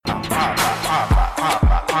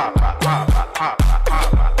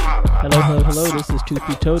hello. This is Truth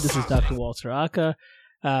Be Told. This is Dr. Walter Aka.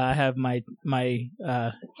 I have my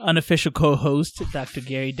unofficial co-host, Dr.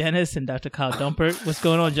 Gary Dennis and Dr. Kyle Dumpert. What's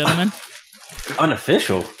going on, gentlemen?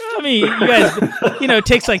 Unofficial? I mean, you guys, it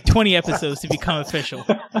takes like 20 episodes to become official.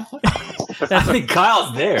 I think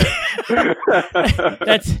Kyle's there.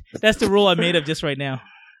 That's the rule I made up just right now.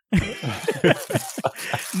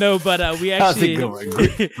 No, but we actually. How's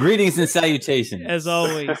it going? Greetings and salutations, as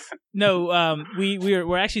always. No,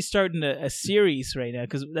 we're actually starting a series right now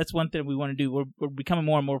because that's one thing we want to do. We're becoming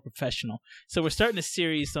more and more professional, so we're starting a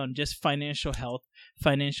series on just financial health,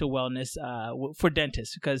 financial wellness for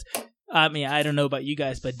dentists. Because I mean, I don't know about you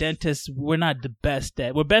guys, but dentists, we're not the best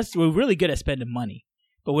at. We're really good at spending money.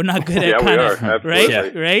 But we're not good at right, yeah,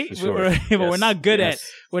 right. Sure. But we're not good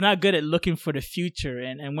at looking for the future,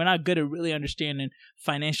 and we're not good at really understanding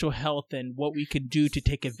financial health and what we can do to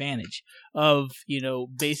take advantage of,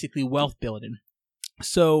 basically wealth building.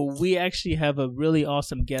 So we actually have a really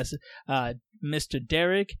awesome guest, Mr.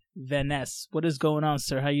 Derick Van Ness. What is going on,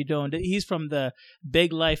 sir? How you doing? He's from the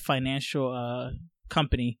Big Life Financial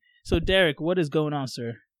company. So Derick, what is going on,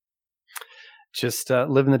 sir? Just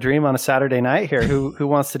living the dream on a Saturday night here. Who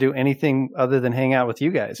wants to do anything other than hang out with you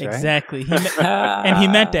guys, right? Exactly. And he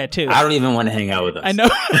meant that, too. I don't even want to hang out with us. I know.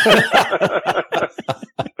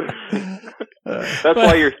 That's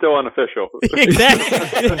why you're still unofficial.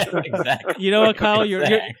 Exactly. You know what, Kyle?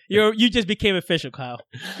 You just became official, Kyle.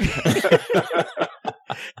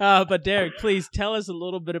 But Derick, please tell us a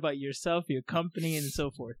little bit about yourself, your company, and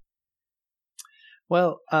so forth.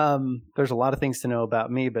 Well, there's a lot of things to know about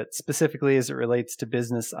me, but specifically as it relates to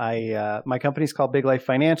business, my company's called Big Life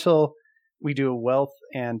Financial. We do a wealth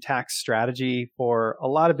and tax strategy for a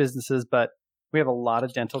lot of businesses, but we have a lot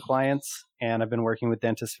of dental clients, and I've been working with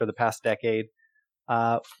dentists for the past decade.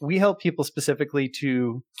 We help people specifically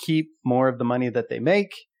to keep more of the money that they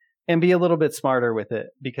make and be a little bit smarter with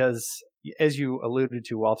it, because as you alluded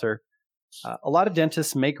to, Walter, a lot of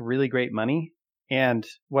dentists make really great money. And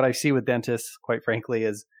what I see with dentists, quite frankly,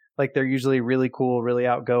 is like they're usually really cool, really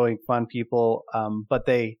outgoing, fun people, but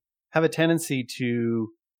they have a tendency to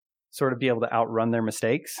sort of be able to outrun their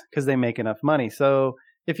mistakes because they make enough money. So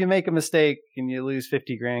if you make a mistake and you lose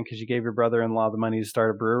 $50,000 because you gave your brother-in-law the money to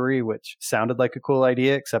start a brewery, which sounded like a cool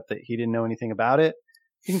idea, except that he didn't know anything about it,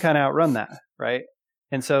 you can kind of outrun that, right?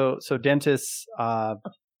 And so dentists,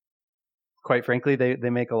 quite frankly, they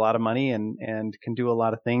make a lot of money and can do a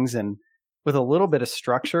lot of things. And with a little bit of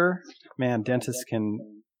structure, man, dentists can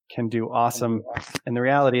do awesome. And the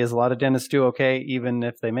reality is a lot of dentists do okay, even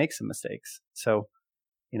if they make some mistakes. So,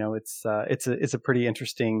 it's a pretty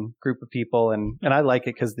interesting group of people. And I like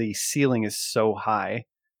it because the ceiling is so high.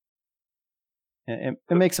 And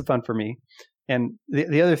it makes it fun for me. And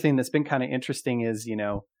the other thing that's been kind of interesting is,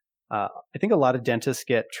 I think a lot of dentists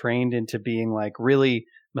get trained into being like really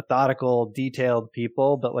methodical, detailed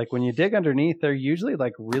people, but like when you dig underneath, they're usually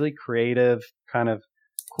like really creative, kind of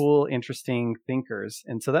cool, interesting thinkers.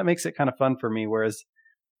 And so that makes it kind of fun for me. Whereas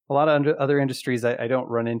a lot of other industries, I don't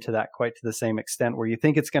run into that quite to the same extent, where you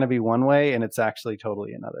think it's going to be one way and it's actually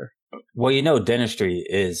totally another. Well, dentistry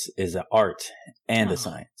is an art and a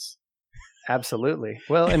science. Absolutely.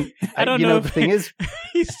 Well, and I don't know. The thing is,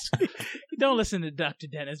 don't listen to Dr.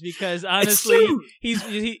 Dennis, because honestly,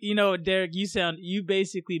 Derick, you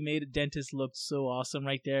basically made a dentist look so awesome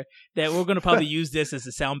right there that we're going to probably use this as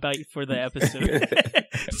a soundbite for the episode.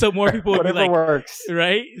 So more people will be like, works,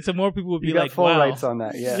 right? So more people will be you got like, full wow. rights on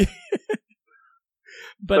that, yeah.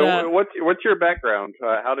 But so what's your background?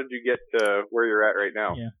 How did you get to where you're at right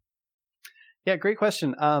now? Yeah, great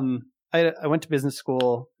question. I went to business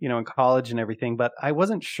school, in college and everything, but I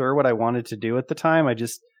wasn't sure what I wanted to do at the time. I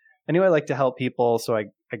knew I liked to help people. So I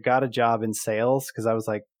got a job in sales because I was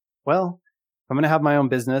like, well, I'm going to have my own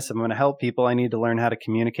business. I'm going to help people. I need to learn how to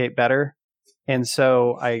communicate better. And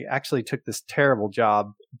so I actually took this terrible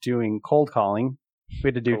job doing cold calling. We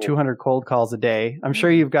had to do 200 cold calls a day. I'm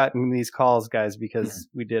sure you've gotten these calls, guys, because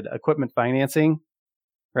we did equipment financing,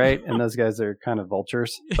 right? And those guys are kind of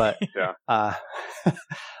vultures, but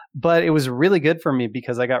but it was really good for me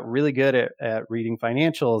because I got really good at reading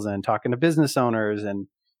financials and talking to business owners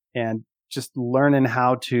and just learning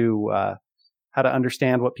how to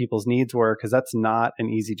understand what people's needs were, because that's not an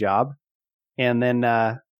easy job. And then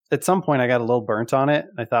at some point I got a little burnt on it.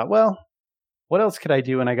 I thought, well, what else could I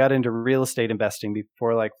do? And I got into real estate investing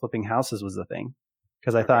before like flipping houses was a thing.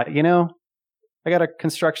 Because I thought, I got a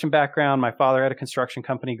construction background. My father had a construction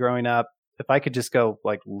company growing up. If I could just go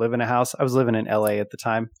like live in a house, I was living in LA at the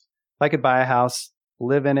time. If I could buy a house,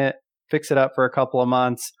 live in it, fix it up for a couple of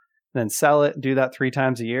months, then sell it, do that 3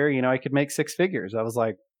 times a year, I could make 6 figures. I was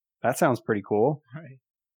like, that sounds pretty cool. Right.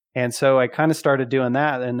 And so I kind of started doing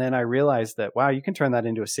that. And then I realized that, wow, you can turn that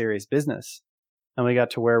into a serious business. And we got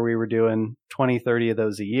to where we were doing 20, 30 of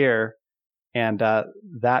those a year. And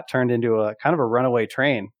that turned into a kind of a runaway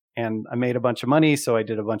train. And I made a bunch of money. So I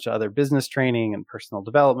did a bunch of other business training and personal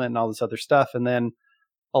development and all this other stuff. And then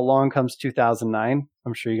along comes 2009.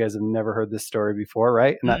 I'm sure you guys have never heard this story before,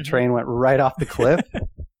 right? And that train went right off the cliff.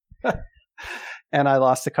 And I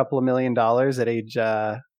lost a couple of $1 million at age,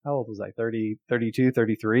 how old was I? 30, 32,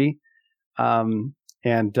 33.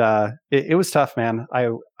 It was tough, man. I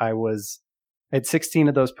had 16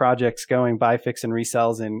 of those projects going, buy, fix, and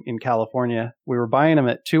resells in California. We were buying them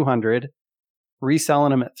at 200,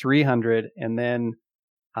 reselling them at 300. And then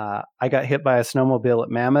I got hit by a snowmobile at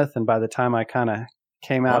Mammoth. And by the time I kind of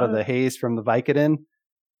came out of the haze from the Vicodin,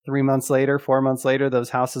 4 months later, those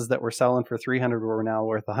houses that were selling for 300 were now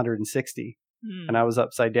worth 160. And I was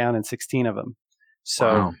upside down in 16 of them.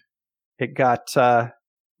 So it got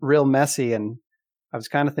real messy. And I was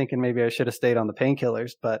kind of thinking maybe I should have stayed on the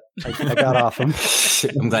painkillers, but I got off them.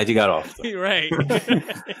 I'm glad you got off. Right.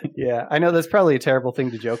 Yeah, I know that's probably a terrible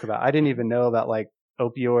thing to joke about. I didn't even know about like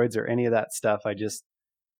opioids or any of that stuff. I just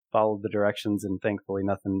followed the directions, and thankfully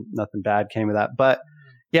nothing bad came of that. But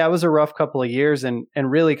yeah, it was a rough couple of years, and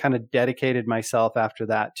really kind of dedicated myself after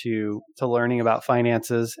that to learning about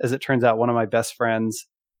finances. As it turns out, one of my best friends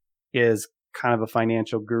is kind of a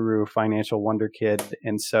financial guru, financial wonder kid.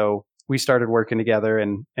 And so we started working together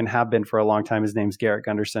and have been for a long time. His name's Derick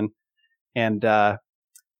and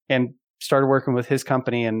started working with his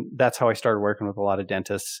company. And that's how I started working with a lot of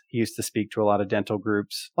dentists. He used to speak to a lot of dental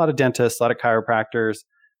groups, a lot of dentists, a lot of chiropractors,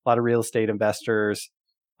 a lot of real estate investors.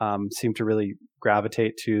 Seem to really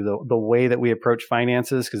gravitate to the way that we approach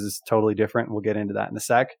finances, because it's totally different. We'll get into that in a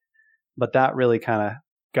sec. But that really kind of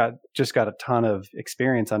got a ton of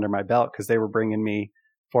experience under my belt, because they were bringing me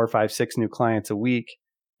 4, 5, 6 new clients a week.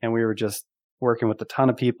 And we were just working with a ton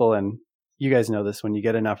of people. And you guys know this, when you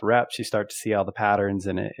get enough reps, you start to see all the patterns,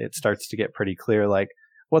 and it starts to get pretty clear, like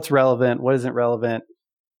what's relevant, what isn't relevant,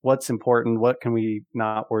 what's important, what can we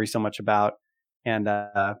not worry so much about. And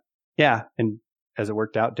and as it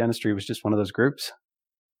worked out, dentistry was just one of those groups.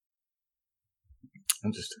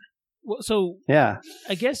 Interesting. Well, so yeah,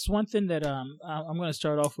 I guess one thing that I'm going to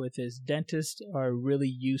start off with is dentists are really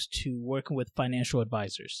used to working with financial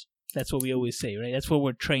advisors. That's what we always say, right? That's what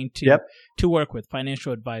we're trained to work with,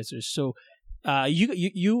 financial advisors. So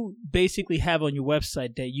you basically have on your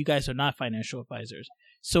website that you guys are not financial advisors.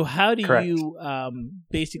 So how do you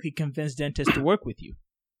basically convince dentists to work with you?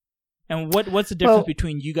 And what's the difference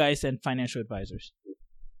between you guys and financial advisors?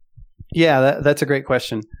 Yeah, that's a great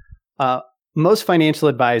question. Most financial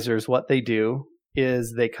advisors, what they do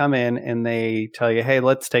is they come in and they tell you, hey,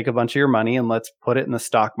 let's take a bunch of your money and let's put it in the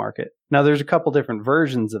stock market. Now, there's a couple different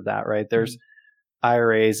versions of that, right? There's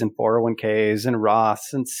IRAs and 401ks and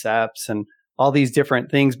Roths and SEPs and all these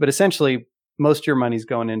different things. But essentially, most of your money's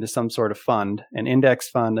going into some sort of fund, an index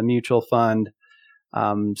fund, a mutual fund,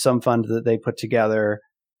 some fund that they put together.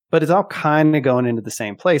 But it's all kind of going into the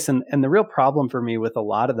same place. And the real problem for me with a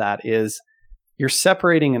lot of that is you're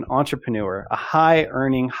separating an entrepreneur, a high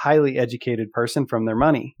earning, highly educated person from their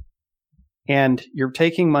money. And you're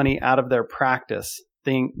taking money out of their practice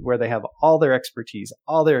thing where they have all their expertise,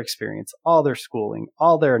 all their experience, all their schooling,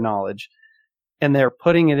 all their knowledge, and they're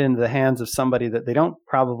putting it into the hands of somebody that they don't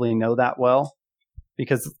probably know that well.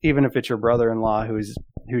 Because even if it's your brother-in-law who's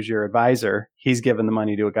your advisor, he's giving the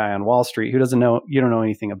money to a guy on Wall Street who doesn't know, you don't know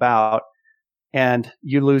anything about, and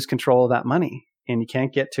you lose control of that money. And you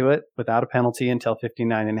can't get to it without a penalty until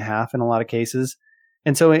 59.5 in a lot of cases.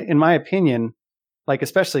 And so in my opinion, like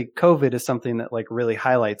especially COVID is something that like really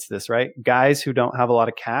highlights this, right? Guys who don't have a lot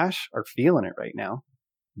of cash are feeling it right now.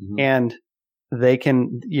 Mm-hmm. And they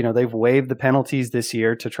can, they've waived the penalties this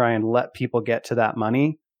year to try and let people get to that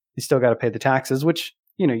money. You still got to pay the taxes, which,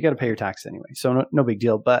 you got to pay your taxes anyway. So no big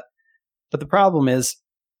deal. But the problem is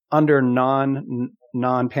under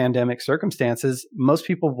non-pandemic circumstances, most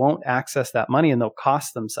people won't access that money and they'll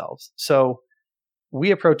cost themselves. So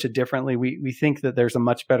we approach it differently. We think that there's a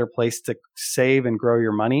much better place to save and grow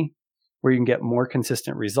your money, where you can get more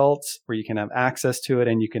consistent results, where you can have access to it,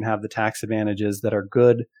 and you can have the tax advantages that are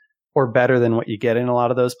good or better than what you get in a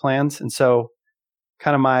lot of those plans. And so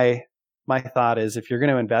kind of my thought is, if you're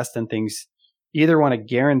going to invest in things, you either want to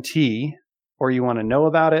guarantee or you want to know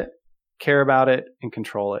about it, care about it, and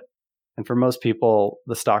control it. And for most people,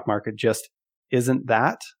 the stock market just isn't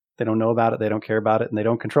that. They don't know about it, they don't care about it, and they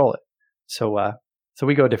don't control it. So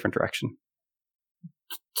we go a different direction.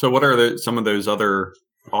 So what are some of those other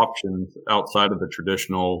options outside of the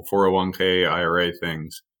traditional 401k, IRA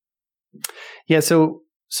things? Yeah, so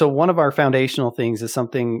So one of our foundational things is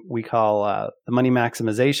something we call the money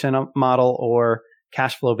maximization model or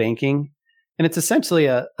cash flow banking. And it's essentially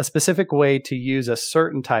a specific way to use a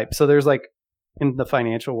certain type. So there's like in the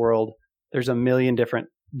financial world, there's a million different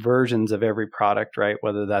versions of every product, right?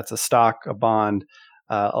 Whether that's a stock, a bond,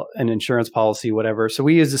 an insurance policy, whatever. So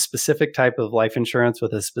we use a specific type of life insurance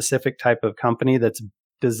with a specific type of company that's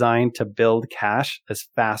designed to build cash as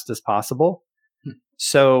fast as possible.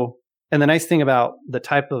 So, and the nice thing about the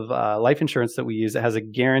type of life insurance that we use, it has a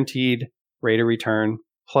guaranteed rate of return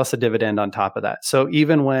plus a dividend on top of that. So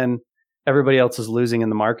even when everybody else is losing in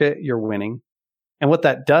the market, you're winning. And what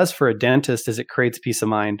that does for a dentist is it creates peace of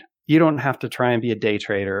mind. You don't have to try and be a day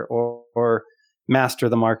trader or master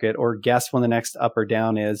the market or guess when the next up or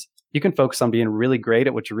down is. You can focus on being really great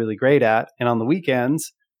at what you're really great at. And on the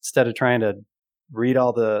weekends, instead of trying to read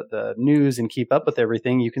all the news and keep up with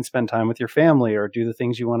everything, you can spend time with your family or do the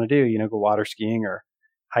things you want to do, go water skiing or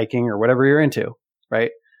hiking or whatever you're into,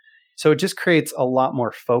 right? So it just creates a lot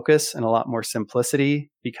more focus and a lot more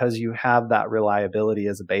simplicity because you have that reliability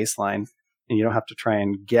as a baseline and you don't have to try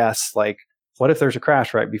and guess like, what if there's a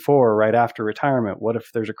crash right before or right after retirement? What if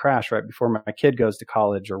there's a crash right before my kid goes to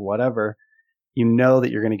college or whatever? You know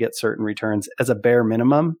that you're going to get certain returns as a bare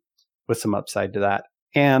minimum with some upside to that.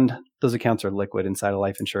 And those accounts are liquid inside of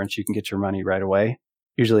life insurance. You can get your money right away,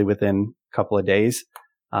 usually within a couple of days.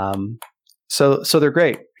 So they're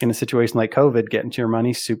great in a situation like COVID. Getting to your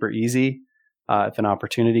money super easy. If an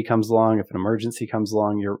opportunity comes along, if an emergency comes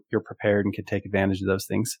along, you're prepared and can take advantage of those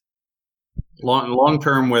things. Long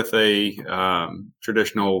term with a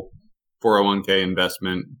traditional 401k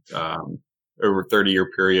investment over a 30-year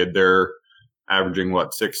period, they're averaging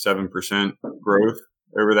 6-7% growth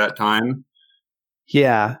over that time.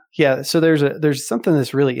 Yeah. So there's something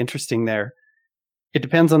that's really interesting there. It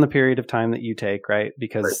depends on the period of time that you take, right?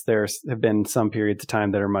 Because there have been some periods of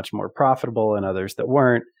time that are much more profitable and others that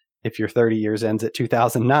weren't. If your 30 years ends at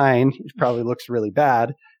 2009, it probably looks really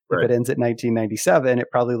bad. If it ends at 1997, it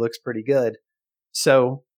probably looks pretty good.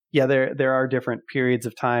 So yeah, there are different periods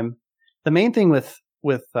of time. The main thing with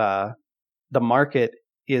the market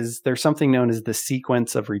is there's something known as the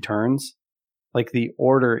sequence of returns, like the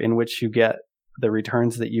order in which you get the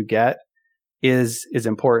returns that you get is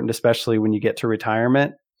important, especially when you get to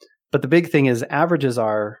retirement. But the big thing is averages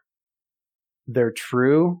they're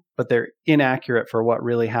true, but they're inaccurate for what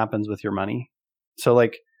really happens with your money. So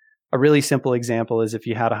like a really simple example is if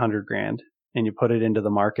you had $100,000 and you put it into the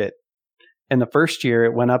market, and the first year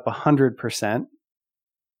it went up 100%,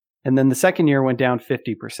 and then the second year went down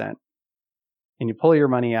 50%. And you pull your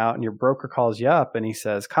money out, and your broker calls you up, and he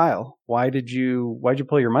says, "Kyle, why'd you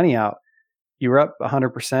pull your money out? You were up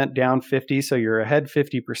 100%, down 50, so you're ahead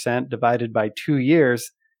 50% divided by 2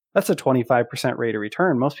 years. That's a 25% rate of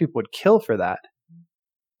return. Most people would kill for that."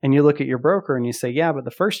 And you look at your broker and you say, "Yeah, but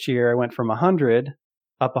the first year I went from 100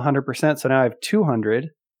 up 100%, so now I have 200.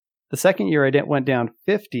 The second year I went down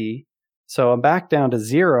 50, so I'm back down to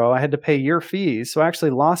 0. I had to pay your fees, so I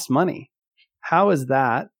actually lost money. How is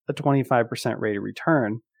that a 25% rate of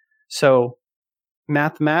return?" So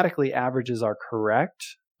mathematically, averages are correct,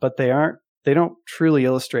 but they don't truly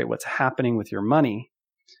illustrate what's happening with your money.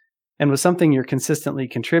 And with something you're consistently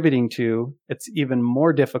contributing to, it's even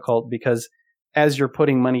more difficult because as you're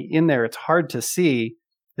putting money in there, it's hard to see,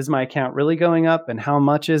 is my account really going up and how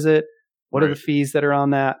much is it? What are the fees that are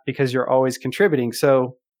on that? Because you're always contributing.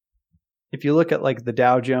 So if you look at like the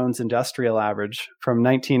Dow Jones Industrial Average from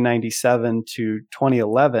 1997 to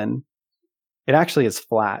 2011, it actually is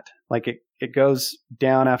flat. Like it goes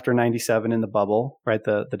down after 97 in the bubble, right?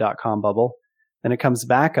 The dot-com bubble. Then it comes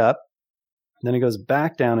back up. Then it goes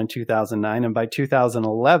back down in 2009. And by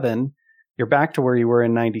 2011, you're back to where you were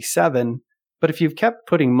in 97. But if you've kept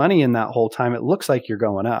putting money in that whole time, it looks like you're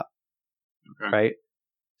going up, right?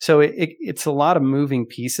 So it's a lot of moving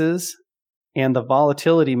pieces, and the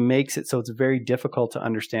volatility makes it so it's very difficult to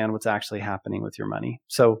understand what's actually happening with your money.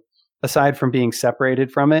 So aside from being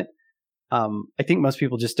separated from it, I think most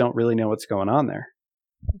people just don't really know what's going on there.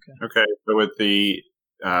 Okay. So with the,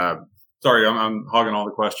 sorry, I'm hogging all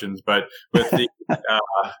the questions, but with the,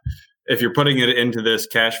 if you're putting it into this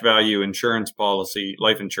cash value insurance policy,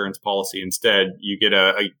 life insurance policy instead, you get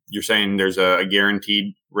you're saying there's a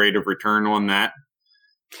guaranteed rate of return on that?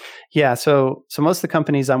 Yeah. So most of the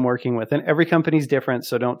companies I'm working with, and every company's different,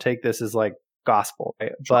 so don't take this as like gospel,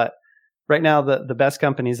 right? Sure. But right now, the best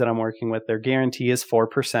companies that I'm working with, their guarantee is 4%.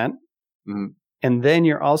 Mm-hmm. And then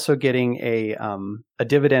you're also getting a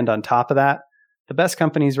dividend on top of that. The best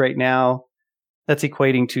companies right now, that's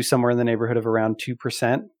equating to somewhere in the neighborhood of around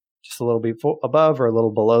 2%, just a little bit above or a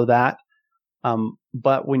little below that.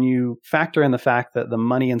 But when you factor in the fact that the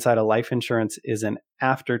money inside of life insurance is an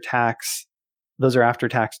after-tax, those are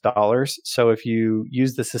after-tax dollars. So if you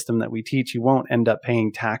use the system that we teach, you won't end up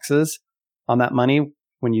paying taxes on that money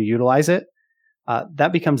when you utilize it.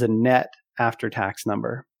 That becomes a net after-tax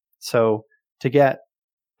number. So to get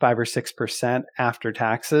 5 or 6% after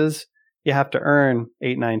taxes, you have to earn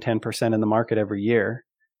 8, 9, 10% in the market every year.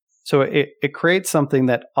 So it creates something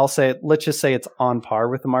that let's just say it's on par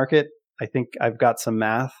with the market. I think I've got some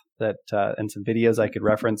math that and some videos I could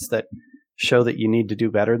reference that show that you need to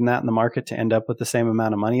do better than that in the market to end up with the same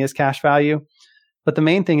amount of money as cash value. But the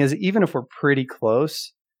main thing is, even if we're pretty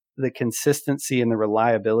close, the consistency and the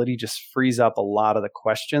reliability just frees up a lot of the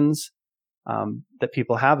questions that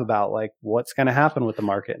people have about, like, what's going to happen with the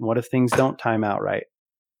market and what if things don't time out right?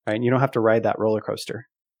 Right? And you don't have to ride that roller coaster.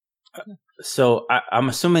 So I'm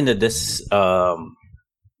assuming that this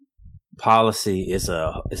policy is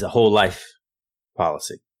a whole life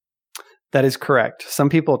policy. That is correct. Some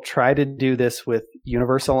people try to do this with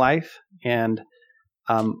universal life, and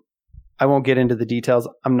I won't get into the details.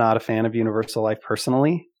 I'm not a fan of universal life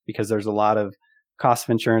personally, because there's a lot of cost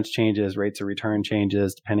of insurance changes, rates of return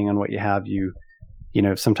changes, depending on what you have. You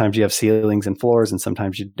know, sometimes you have ceilings and floors and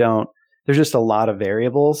sometimes you don't. There's just a lot of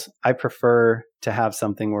variables. I prefer to have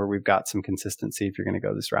something where we've got some consistency if you're going to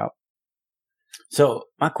go this route. So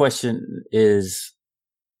my question is,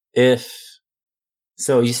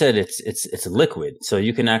 so you said it's liquid, so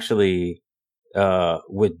you can actually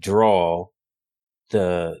withdraw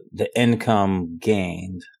the income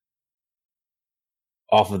gained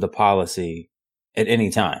off of the policy at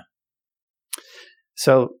any time.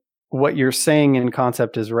 So what you're saying in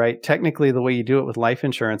concept is right. Technically, the way you do it with life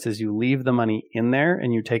insurance is you leave the money in there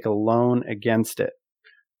and you take a loan against it.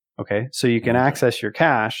 Okay. So you can access your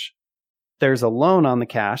cash. There's a loan on the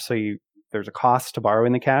cash. So there's a cost to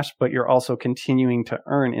borrowing the cash, but you're also continuing to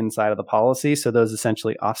earn inside of the policy. So those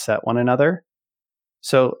essentially offset one another.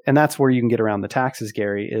 So, and that's where you can get around the taxes,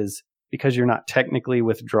 Gary, is because you're not technically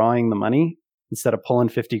withdrawing the money. Instead of pulling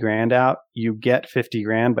 50 grand out, you get 50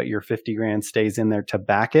 grand, but your 50 grand stays in there to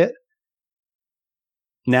back it.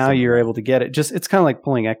 Now you're able to get it. It's kind of like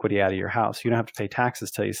pulling equity out of your house. You don't have to pay taxes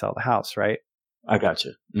till you sell the house, right? I got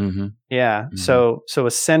you. Mm-hmm. Yeah. Mm-hmm. So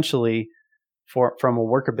essentially, from a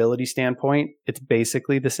workability standpoint, it's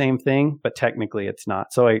basically the same thing, but technically it's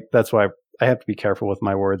not. So that's why I have to be careful with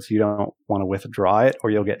my words. You don't want to withdraw it,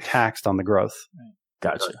 or you'll get taxed on the growth.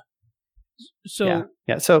 Gotcha. So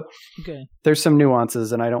yeah. So there's some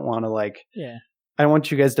nuances, and I don't want to I don't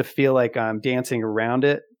want you guys to feel like I'm dancing around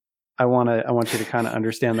it. I want you to kind of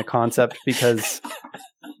understand the concept, because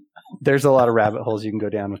there's a lot of rabbit holes you can go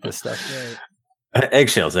down with this stuff. Right.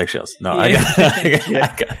 Eggshells. No, yeah.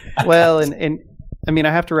 I got well, and I mean,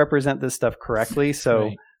 I have to represent this stuff correctly,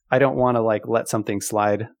 so I don't want to let something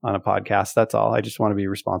slide on a podcast. That's all. I just want to be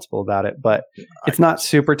responsible about it. But it's not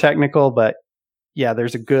super technical, but yeah,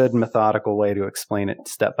 there's a good methodical way to explain it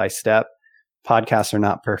step by step. Podcasts are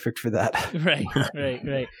not perfect for that. Right.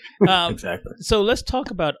 Exactly. So let's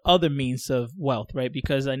talk about other means of wealth, right?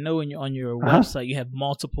 Because I know on your website you have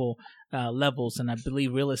multiple levels, and I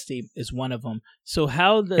believe real estate is one of them. So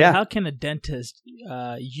how can a dentist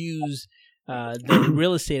use the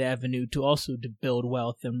real estate avenue to build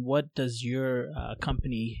wealth, and what does your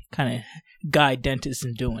company kind of guide dentists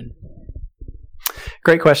in doing?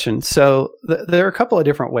 Great question. So there are a couple of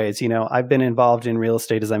different ways. You know, I've been involved in real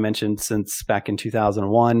estate, as I mentioned, since back in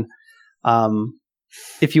 2001.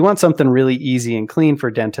 If you want something really easy and clean for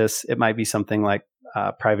dentists, it might be something like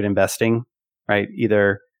private investing, right?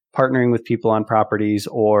 Either partnering with people on properties,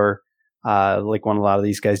 or like when a lot of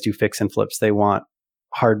these guys do fix and flips, they want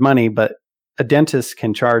hard money, but a dentist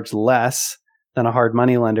can charge less than a hard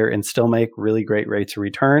money lender and still make really great rates of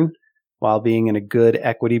return while being in a good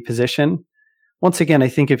equity position. Once again, I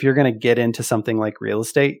think if you're going to get into something like real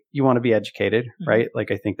estate, you want to be educated, right? Like,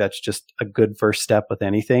 I think that's just a good first step with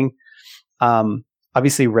anything.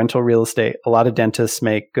 Obviously, rental real estate, a lot of dentists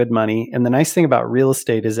make good money. And the nice thing about real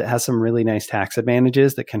estate is it has some really nice tax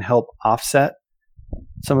advantages that can help offset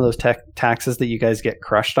some of those taxes that you guys get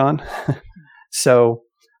crushed on. So,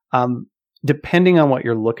 depending on what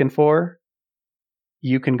you're looking for,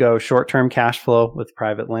 you can go short-term cash flow with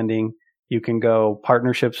private lending. You can go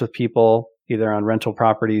partnerships with people, either on rental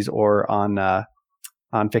properties or on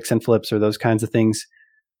fix and flips or those kinds of things.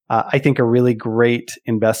 I think a really great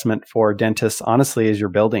investment for dentists, honestly, is your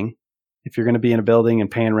building. If you're going to be in a building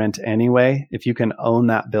and paying rent anyway, if you can own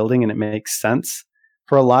that building and it makes sense,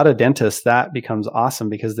 for a lot of dentists, that becomes awesome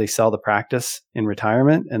because they sell the practice in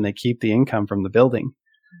retirement and they keep the income from the building.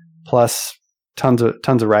 Plus, tons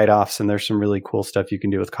of write-offs, and there's some really cool stuff you can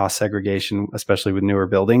do with cost segregation, especially with newer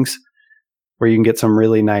buildings, where you can get some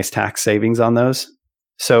really nice tax savings on those.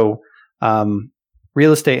 So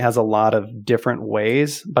real estate has a lot of different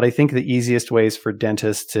ways, but I think the easiest ways for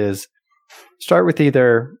dentists is start with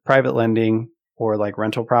either private lending or like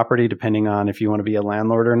rental property, depending on if you want to be a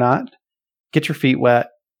landlord or not. Get your feet wet,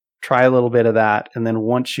 try a little bit of that. And then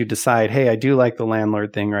once you decide, hey, I do like the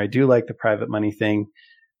landlord thing, or I do like the private money thing,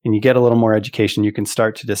 and you get a little more education, you can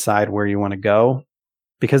start to decide where you want to go,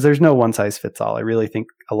 because there's no one size fits all. I really think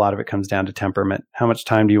a lot of it comes down to temperament. How much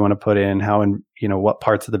time do you want to put in? What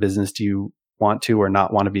parts of the business do you want to or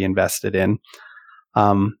not want to be invested in?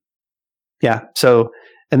 And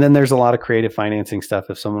then there's a lot of creative financing stuff.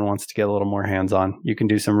 If someone wants to get a little more hands-on, you can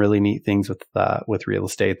do some really neat things with real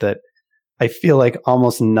estate that I feel like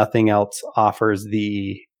almost nothing else offers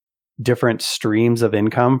the different streams of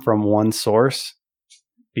income from one source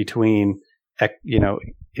between,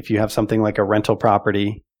 if you have something like a rental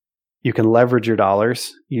property, you can leverage your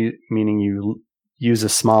dollars, meaning you use a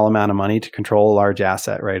small amount of money to control a large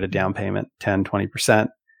asset, right? A down payment, 10, 20%.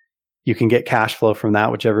 You can get cash flow from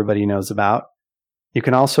that, which everybody knows about. You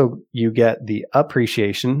can also, you get the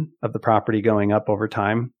appreciation of the property going up over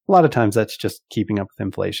time. A lot of times that's just keeping up with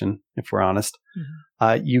inflation, if we're honest.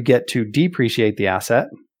 Mm-hmm. You get to depreciate the asset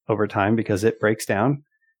over time because it breaks down.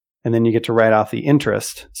 And then you get to write off the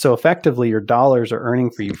interest. So effectively, your dollars are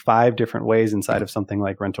earning for you 5 different ways inside of something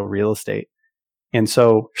like rental real estate. And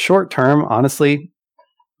so short term, honestly,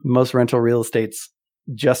 most rental real estate's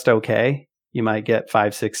just okay. You might get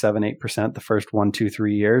 5, 6, 7, 8% the first 1, 2,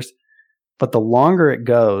 3 years. But the longer it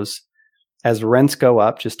goes, as rents go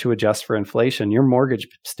up just to adjust for inflation, your mortgage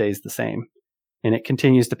stays the same. And it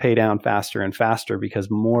continues to pay down faster and faster because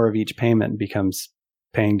more of each payment becomes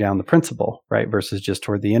paying down the principal, right? Versus just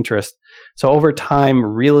toward the interest. So over time,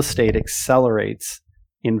 real estate accelerates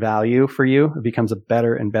in value for you. It becomes a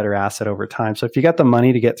better and better asset over time. So if you got the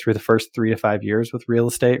money to get through the first 3 to 5 years with real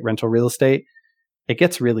estate, rental real estate, it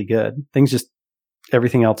gets really good.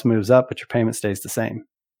 Everything else moves up, but your payment stays the same.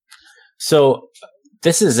 So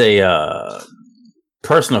this is a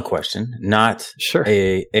personal question, not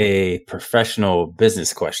a professional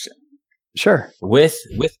business question. Sure. With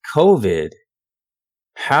COVID,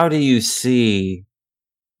 how do you see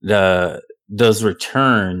those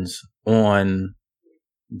returns on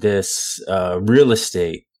this real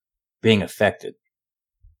estate being affected?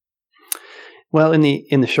 Well, in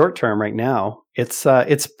the short term right now,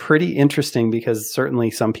 it's pretty interesting because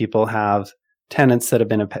certainly some people have tenants that have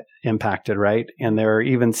been impacted, right? And there are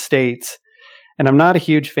even states, and I'm not a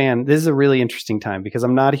huge fan. This is a really interesting time because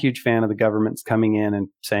I'm not a huge fan of the government's coming in and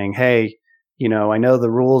saying, hey, I know the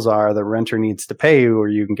rules are the renter needs to pay you or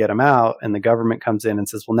you can get them out. And the government comes in and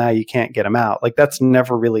says, well, now you can't get them out. Like that's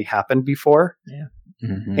never really happened before. Yeah.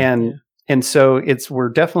 Mm-hmm. And so we're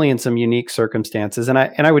definitely in some unique circumstances. And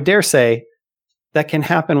I would dare say that can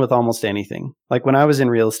happen with almost anything. Like when I was in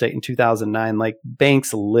real estate in 2009, like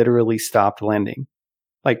banks literally stopped lending.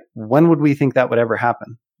 Like when would we think that would ever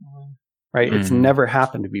happen? Right? Mm-hmm. It's never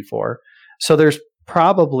happened before. So there's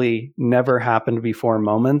probably never happened before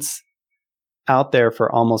moments out there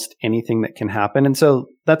for almost anything that can happen. And so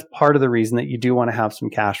that's part of the reason that you do want to have some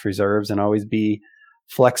cash reserves and always be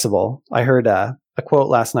flexible. I heard a quote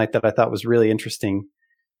last night that I thought was really interesting.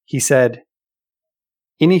 He said,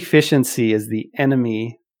 efficiency is the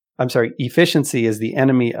enemy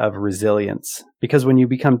of resilience. Because when you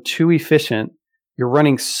become too efficient, you're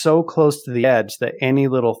running so close to the edge that any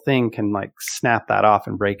little thing can like snap that off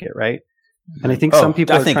and break it, right? And I think some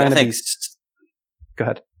people are trying to be... Go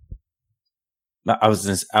ahead. I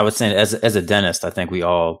was saying, as a dentist, I think we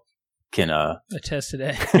all can attest to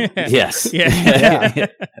that. Yes.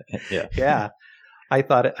 Yeah. I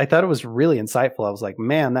thought it was really insightful. I was like,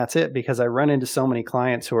 man, that's it, because I run into so many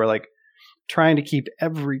clients who are like trying to keep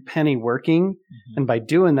every penny working, and by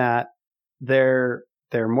doing that, they're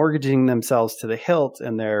mortgaging themselves to the hilt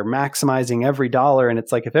and they're maximizing every dollar. And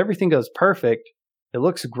it's like if everything goes perfect, it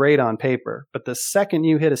looks great on paper, but the second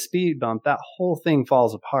you hit a speed bump, that whole thing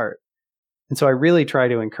falls apart. And so I really try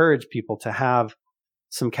to encourage people to have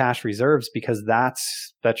some cash reserves because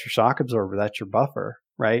that's your shock absorber, that's your buffer,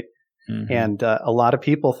 right? Mm-hmm. And a lot of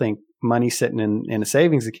people think money sitting in a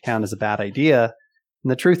savings account is a bad idea.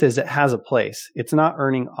 And the truth is it has a place. It's not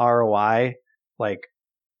earning ROI like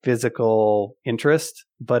physical interest,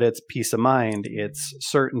 but it's peace of mind. It's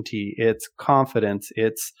certainty. It's confidence.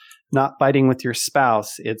 It's not fighting with your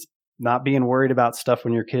spouse. It's not being worried about stuff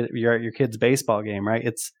when you're at your kid's baseball game, right?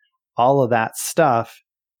 It's all of that stuff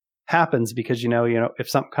happens because, if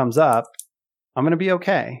something comes up, I'm going to be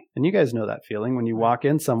okay. And you guys know that feeling when you walk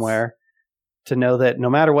in somewhere to know that no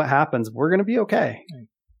matter what happens, we're going to be okay.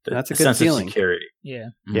 That's a good feeling. Of security. Yeah.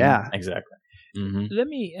 Mm-hmm. Yeah. Exactly. Mm-hmm. Let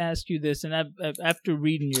me ask you this, and after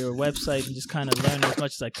reading your website and just kind of learning as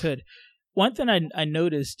much as I could, one thing I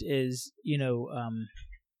noticed is,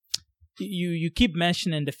 you keep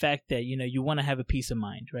mentioning the fact that, you want to have a peace of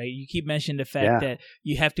mind, right? You keep mentioning the fact that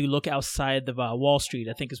you have to look outside of Wall Street,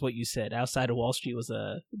 I think is what you said. Outside of Wall Street was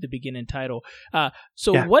the beginning title.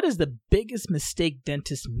 What is the biggest mistake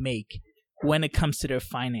dentists make when it comes to their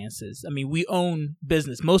finances? I mean, we own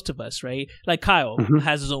business, most of us, right? Like Kyle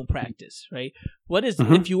has his own practice, right? What is,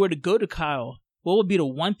 if you were to go to Kyle, what would be the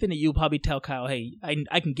one thing that you'll probably tell Kyle, hey,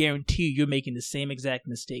 I can guarantee you're making the same exact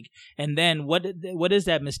mistake? And then what is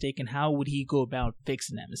that mistake, and how would he go about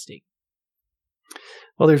fixing that mistake?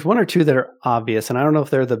 Well, there's one or two that are obvious, and I don't know if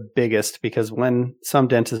they're the biggest, because when some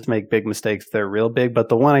dentists make big mistakes, they're real big. But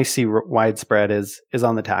the one I see widespread is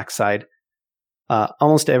on the tax side.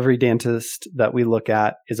 Almost every dentist that we look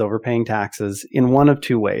at is overpaying taxes in one of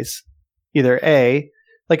two ways. Either A,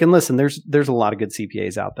 and listen, there's a lot of good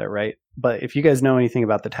CPAs out there, right? But if you guys know anything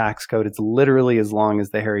about the tax code, it's literally as long as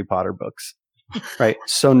the Harry Potter books, right?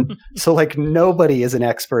 So nobody is an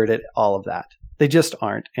expert at all of that. They just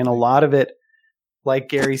aren't. And a lot of it, like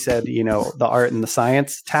Gary said, the art and the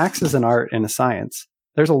science, tax is an art and a science.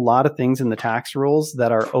 There's a lot of things in the tax rules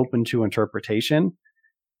that are open to interpretation,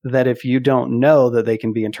 that if you don't know that they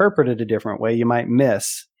can be interpreted a different way, you might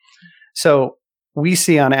miss. So we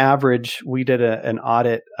see on average, we did an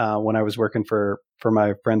audit when I was working for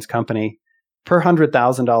my friend's company. Per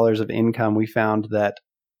 $100,000 of income, we found that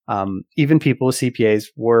even people with CPAs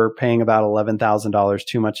were paying about $11,000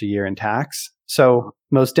 too much a year in tax. So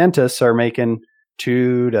most dentists are making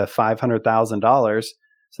 $200,000 to $500,000.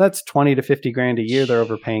 So that's 20 to 50 grand a year they're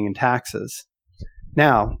overpaying in taxes.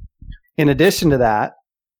 Now, in addition to that,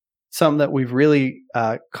 something that we've really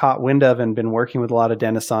caught wind of and been working with a lot of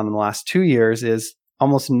dentists on in the last 2 years is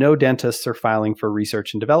almost no dentists are filing for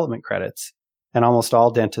research and development credits, and almost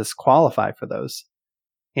all dentists qualify for those.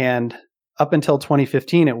 And up until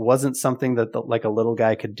 2015, it wasn't something that a little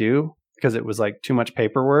guy could do because it was too much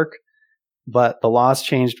paperwork. But the laws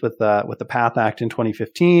changed with the PATH Act in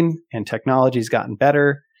 2015, and technology's gotten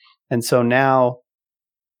better. And so now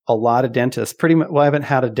a lot of dentists, I haven't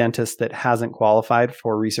had a dentist that hasn't qualified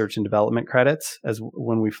for research and development credits as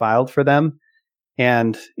when we filed for them.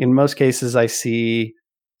 And in most cases, I see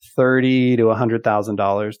 $30,000 to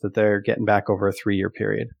 $100,000 that they're getting back over a 3-year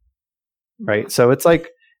period, right? So it's like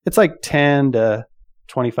 $10,000 to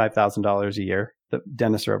 $25,000 a year that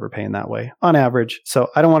dentists are overpaying that way on average. So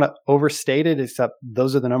I don't want to overstate it, except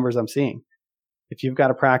those are the numbers I'm seeing. If you've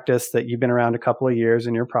got a practice that you've been around a couple of years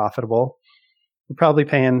and you're profitable, you're probably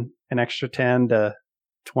paying an extra $10,000 to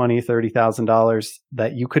 $20,000, $30,000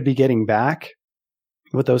 that you could be getting back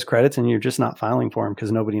with those credits, and you're just not filing for them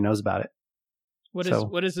because nobody knows about it.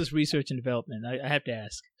 What is this research and development? I have to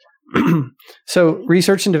ask. So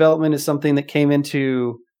research and development is something that came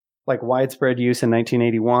into widespread use in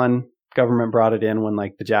 1981. Government brought it in when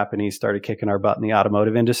the Japanese started kicking our butt in the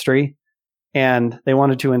automotive industry. And they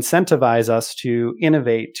wanted to incentivize us to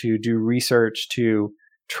innovate, to do research, to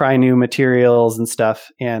try new materials and stuff.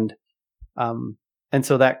 And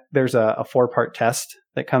so that there's a 4-part test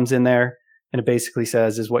that comes in there. And it basically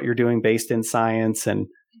says, is what you're doing based in science? And,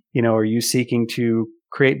 are you seeking to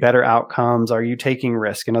create better outcomes? Are you taking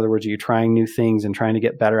risk? In other words, are you trying new things and trying to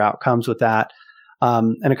get better outcomes with that?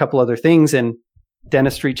 And a couple other things. And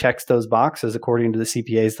dentistry checks those boxes according to the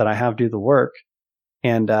CPAs that I have do the work.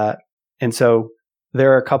 And so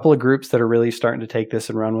there are a couple of groups that are really starting to take this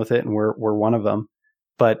and run with it. And we're one of them.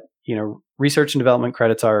 But, research and development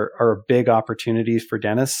credits are big opportunities for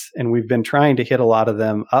dentists. And we've been trying to hit a lot of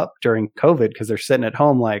them up during COVID because they're sitting at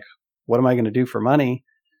home what am I going to do for money?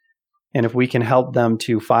 And if we can help them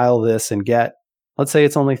to file this and get, let's say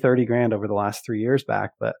it's only 30 grand over the last 3 years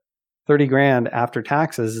back, but 30 grand after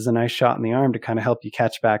taxes is a nice shot in the arm to kind of help you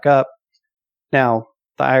catch back up. Now,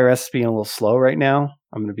 the IRS is being a little slow right now.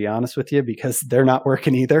 I'm going to be honest with you because they're not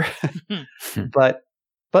working either. But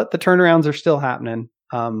the turnarounds are still happening.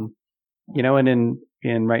 And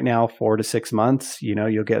in right now, 4 to 6 months,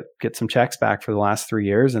 you'll get some checks back for the last 3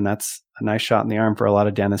 years. And that's a nice shot in the arm for a lot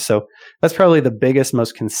of dentists. So that's probably the biggest,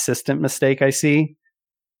 most consistent mistake I see.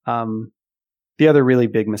 The other really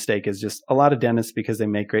big mistake is just a lot of dentists, because they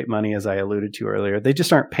make great money, as I alluded to earlier, they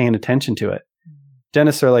just aren't paying attention to it.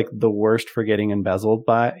 Dentists are the worst for getting embezzled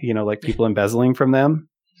by, people embezzling from them,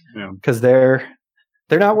 because they're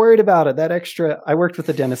not worried about it. That extra, I worked with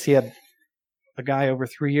a dentist. He had a guy over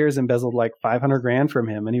 3 years embezzled 500 grand from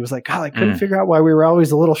him. And he was like, God, I couldn't figure out why we were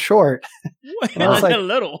always a little short. And I was a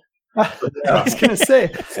little. I was going to say,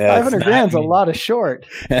 500 grand's a lot of short.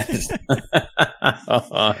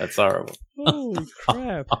 Oh, that's horrible. Holy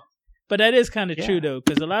crap. But that is kind of true, though,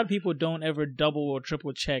 because a lot of people don't ever double or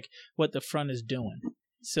triple check what the front is doing.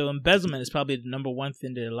 So embezzlement is probably the number one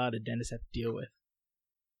thing that a lot of dentists have to deal with.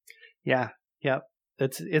 Yeah.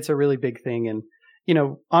 It's a really big thing.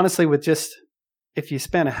 And, honestly, with just, if you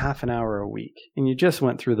spend a half an hour a week and you just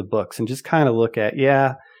went through the books and just kind of look at,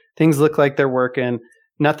 things look like they're working.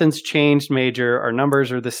 Nothing's changed major. Our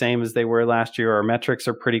numbers are the same as they were last year. Our metrics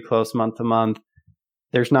are pretty close month to month.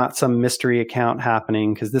 There's not some mystery account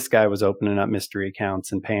happening because this guy was opening up mystery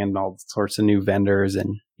accounts and paying all sorts of new vendors.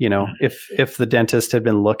 And, if the dentist had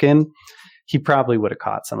been looking, he probably would have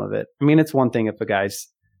caught some of it. I mean, it's one thing if a guy's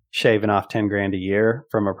shaving off 10 grand a year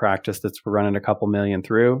from a practice that's running a couple million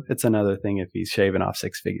through. It's another thing if he's shaving off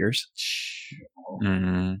six figures.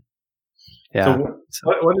 Mm-hmm. Yeah.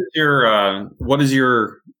 So what does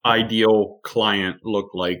your ideal client look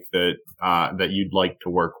like that you'd like to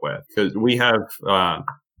work with? Because we have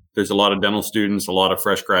there's a lot of dental students, a lot of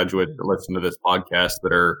fresh graduates that listen to this podcast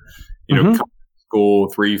that are coming to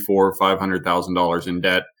school $300,000-$500,000 in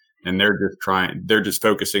debt, and they're just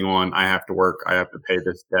focusing on I have to work, I have to pay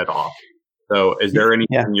this debt off. So is there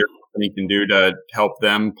anything your company can do to help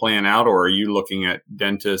them plan out, or are you looking at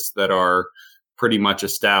dentists that are pretty much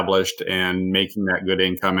established and making that good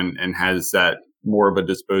income and has that more of a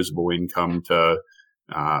disposable income to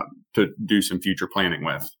do some future planning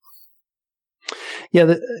with?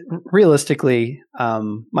 Yeah, realistically,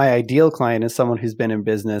 my ideal client is someone who's been in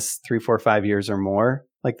business 3, 4, 5 years or more,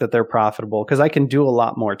 like that they're profitable, because I can do a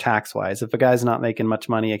lot more tax wise. If a guy's not making much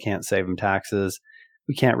money, I can't save him taxes.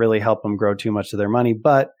 We can't really help them grow too much of their money.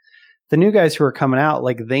 But the new guys who are coming out,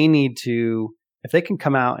 like they need to, if they can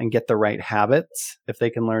come out and get the right habits, if they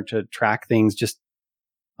can learn to track things just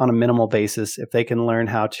on a minimal basis, if they can learn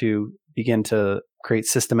how to begin to create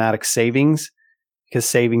systematic savings, because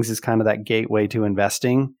savings is kind of that gateway to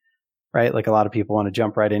investing, right? Like a lot of people want to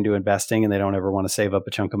jump right into investing and they don't ever want to save up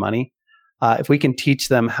a chunk of money. If we can teach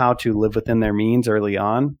them how to live within their means early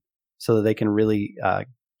on so that they can really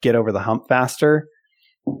get over the hump faster,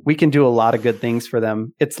 we can do a lot of good things for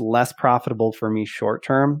them. It's less profitable for me short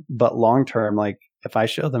term, but long term, like if I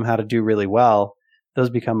show them how to do really well, those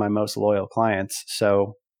become my most loyal clients.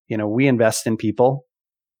 So, we invest in people.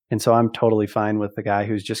 And so I'm totally fine with the guy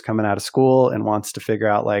who's just coming out of school and wants to figure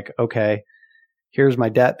out like, okay, here's my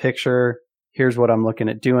debt picture. Here's what I'm looking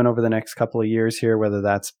at doing over the next couple of years here, whether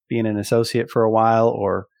that's being an associate for a while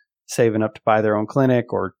or saving up to buy their own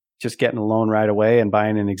clinic or just getting a loan right away and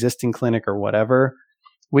buying an existing clinic or whatever.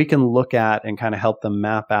 We can look at and kind of help them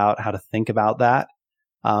map out how to think about that.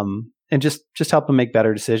 And just help them make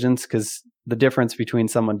better decisions, because the difference between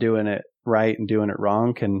someone doing it right and doing it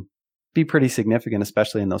wrong can be pretty significant,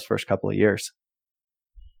 especially in those first couple of years.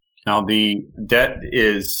 Now, the debt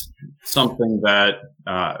is something that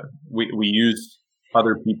we use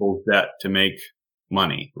other people's debt to make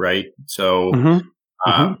money, right? So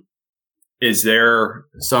is there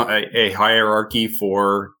a hierarchy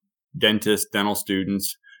for dentists, dental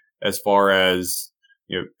students, as far as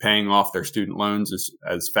paying off their student loans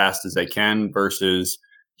as fast as they can versus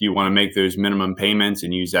do you want to make those minimum payments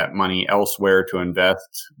and use that money elsewhere to invest?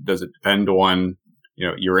 Does it depend on,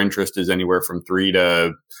 your interest is anywhere from 3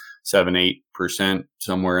 to 7, 8%,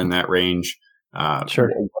 somewhere in that range?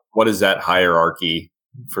 Sure. What is that hierarchy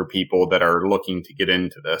for people that are looking to get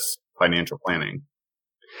into this financial planning?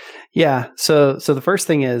 Yeah. So the first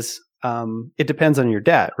thing is, it depends on your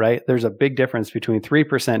debt, right? There's a big difference between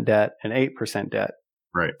 3% debt and 8% debt.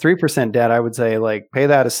 Right. 3% debt, I would say, like, pay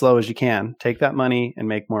that as slow as you can. Take that money and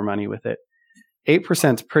make more money with it.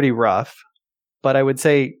 8% is pretty rough, but I would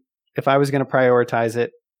say if I was going to prioritize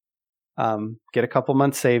it, get a couple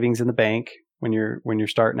months savings in the bank when you're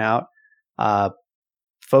starting out.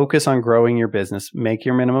 Focus on growing your business. Make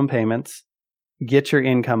your minimum payments. Get your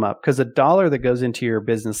income up, because a dollar that goes into your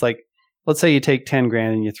business, like let's say you take 10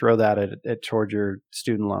 grand and you throw that toward your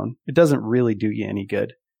student loan, it doesn't really do you any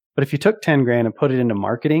good. But if you took 10 grand and put it into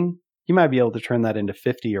marketing, you might be able to turn that into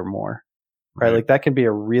 50 or more, right? Like that can be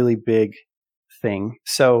a really big thing.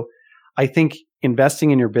 So I think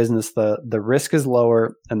investing in your business, the risk is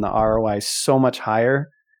lower and the ROI is so much higher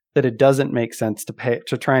that it doesn't make sense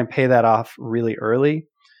to try and pay that off really early.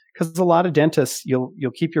 Because a lot of dentists, you'll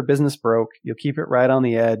keep your business broke, you'll keep it right on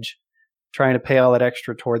the edge, trying to pay all that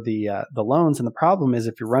extra toward the loans. And the problem is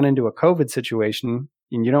if you run into a COVID situation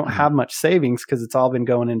and you don't have much savings because it's all been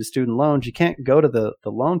going into student loans, you can't go to the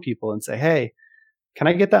loan people and say, hey, can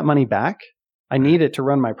I get that money back? I need it to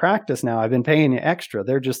run my practice now. I've been paying you extra.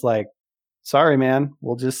 They're just like, sorry, man,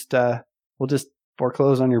 we'll just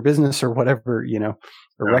foreclose on your business or whatever,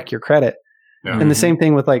 or wreck your credit. Yeah. And the same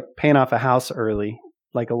thing with like paying off a house early.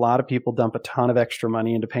 Like a lot of people dump a ton of extra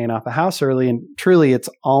money into paying off a house early. And truly, it's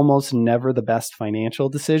almost never the best financial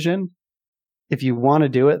decision. If you want to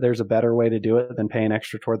do it, there's a better way to do it than paying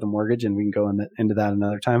extra toward the mortgage. And we can go into that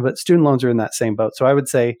another time. But student loans are in that same boat. So I would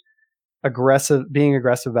say being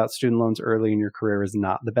aggressive about student loans early in your career is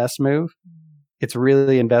not the best move. It's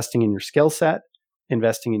really investing in your skill set,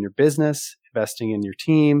 investing in your business, investing in your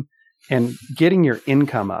team, and getting your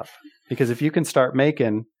income up. Because if you can start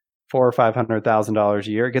making $400,000 or $500,000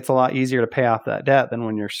 a year, it gets a lot easier to pay off that debt than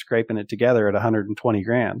when you're scraping it together at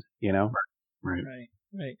 $120,000.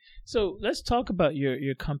 Right. So let's talk about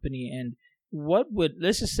your company and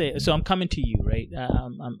let's just say, so I'm coming to you, right?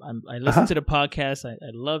 I listened to the podcast. I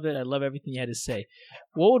love it. I love everything you had to say.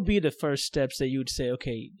 What would be the first steps that you would say,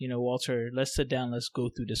 okay, Walter, let's sit down. Let's go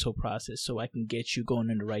through this whole process so I can get you going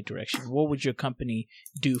in the right direction. What would your company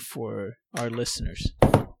do for our listeners?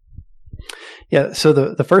 Yeah. So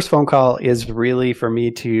the first phone call is really for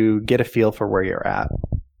me to get a feel for where you're at,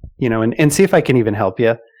 and see if I can even help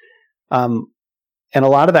you. And a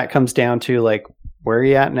lot of that comes down to like, where are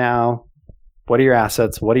you at now? What are your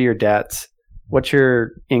assets? What are your debts? What's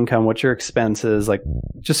your income? What's your expenses? Like,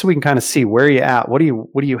 just so we can kind of see where you're at. What do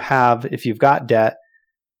you have if you've got debt?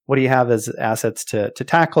 What do you have as assets to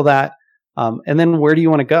tackle that? And then where do you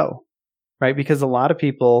want to go? Right? Because a lot of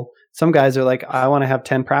people, some guys are like, I want to have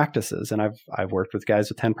 10 practices. And I've worked with guys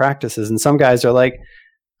with 10 practices. And some guys are like,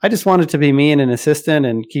 I just want it to be me and an assistant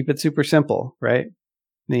and keep it super simple, right?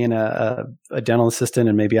 Me and a dental assistant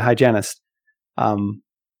and maybe a hygienist.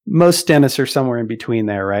 Most dentists are somewhere in between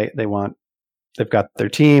there, right? They've got their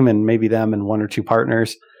team and maybe them and one or two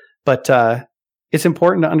partners. But it's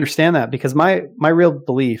important to understand that, because my real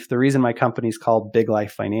belief, the reason my company is called Big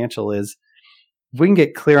Life Financial, is if we can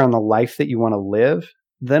get clear on the life that you want to live,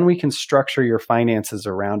 then we can structure your finances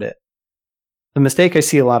around it. The mistake I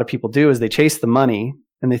see a lot of people do is they chase the money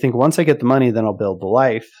and they think, once I get the money, then I'll build the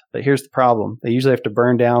life. But here's the problem. They usually have to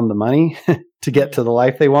burn down the money to get to the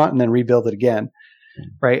life they want and then rebuild it again.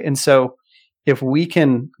 Right. And so if we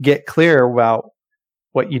can get clear about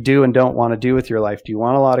what you do and don't want to do with your life, do you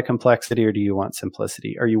want a lot of complexity or do you want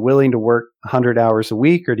simplicity? Are you willing to work 100 hours a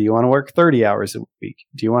week or do you want to work 30 hours a week?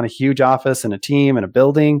 Do you want a huge office and a team and a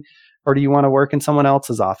building, or do you want to work in someone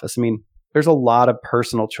else's office? I mean, there's a lot of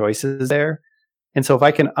personal choices there. And so if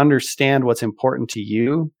I can understand what's important to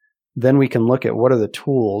you, then we can look at what are the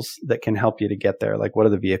tools that can help you to get there. Like, what are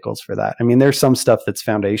the vehicles for that? I mean, there's some stuff that's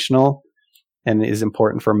foundational and is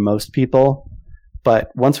important for most people.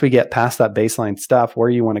 But once we get past that baseline stuff, where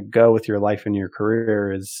you want to go with your life and your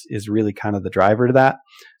career is really kind of the driver to that.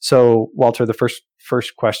 So, Walter, the first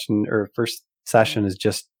question or first session is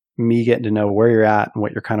just me getting to know where you're at and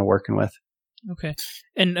what you're kind of working with. Okay.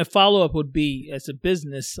 And a follow-up would be, as a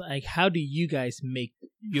business, like, how do you guys make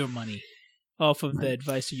your money off of the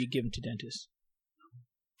advice that you give to dentists?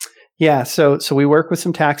 Yeah, so we work with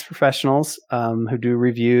some tax professionals who do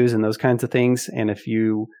reviews and those kinds of things. And if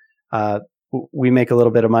we make a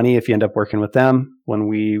little bit of money if you end up working with them. When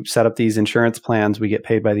we set up these insurance plans, we get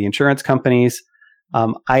paid by the insurance companies.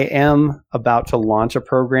 I am about to launch a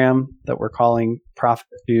program that we're calling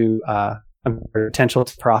Potential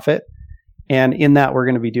to Profit. And in that, we're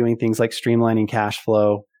going to be doing things like streamlining cash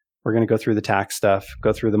flow. We're going to go through the tax stuff,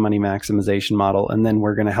 go through the money maximization model, and then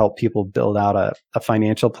we're going to help people build out a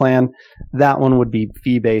financial plan. That one would be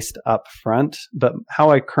fee-based up front. But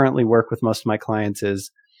how I currently work with most of my clients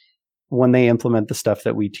is when they implement the stuff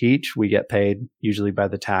that we teach, we get paid usually by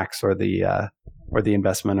the tax or the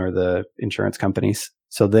investment or the insurance companies.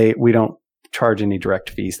 So we don't charge any direct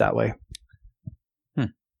fees that way.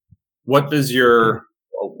 What does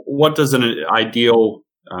an ideal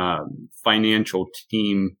financial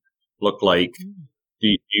team look like? Do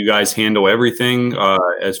you guys handle everything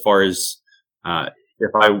as far as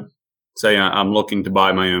if I say I'm looking to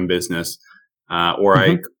buy my own business or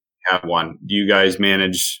I have one, do you guys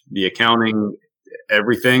manage the accounting,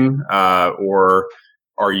 everything, or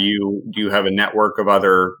do you have a network of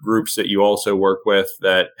other groups that you also work with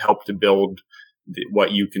that help to build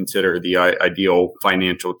what you consider the ideal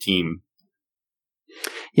financial team?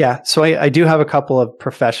 Yeah, so I do have a couple of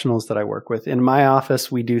professionals that I work with. In my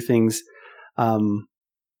office, we do things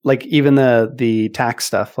like even the tax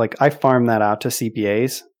stuff. Like, I farm that out to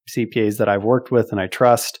CPAs that I've worked with and I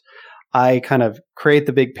trust. I kind of create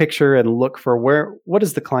the big picture and look for what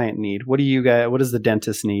does the client need? What does the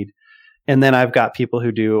dentist need? And then I've got people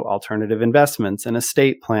who do alternative investments and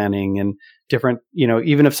estate planning and different,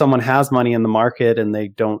 even if someone has money in the market and they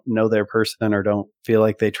don't know their person or don't feel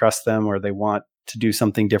like they trust them or they want to do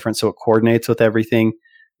something different so it coordinates with everything.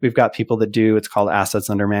 We've got people that do, it's called assets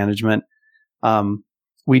under management.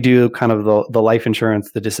 We do kind of the life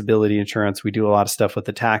insurance, the disability insurance. We do a lot of stuff with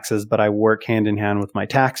the taxes, but I work hand in hand with my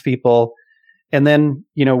tax people. And then,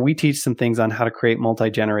 we teach some things on how to create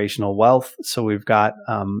multi-generational wealth. So we've got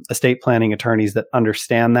estate planning attorneys that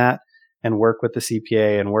understand that and work with the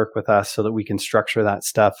CPA and work with us so that we can structure that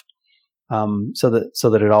stuff so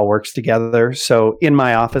that it all works together. So in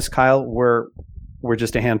my office, Kyle, we're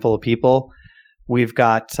just a handful of people. We've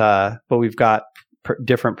got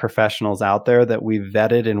different professionals out there that we've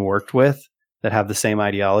vetted and worked with that have the same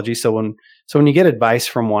ideology. So when you get advice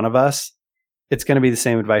from one of us, it's going to be the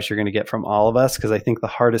same advice you're going to get from all of us. Because I think the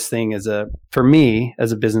hardest thing for me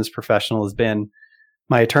as a business professional has been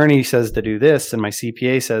my attorney says to do this and my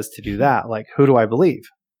CPA says to do that. Like, who do I believe?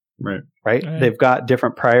 Right. They've got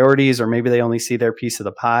different priorities, or maybe they only see their piece of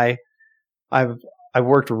the pie. I've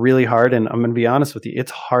worked really hard, and I'm going to be honest with you.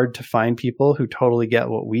 It's hard to find people who totally get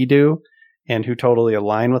what we do and who totally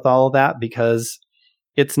align with all of that, because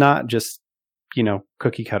it's not just,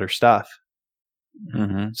 cookie cutter stuff.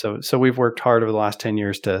 Mm-hmm. So we've worked hard over the last 10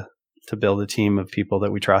 years to build a team of people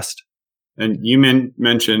that we trust. And you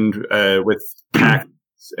mentioned with tax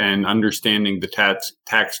and understanding the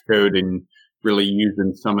tax code and really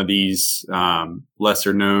using some of these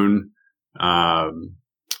lesser known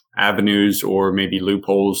avenues or maybe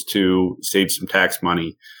loopholes to save some tax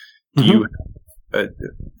money. Do you,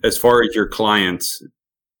 as far as your clients,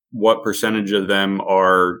 what percentage of them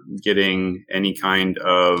are getting any kind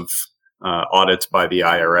of audits by the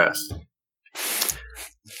IRS?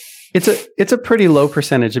 It's a pretty low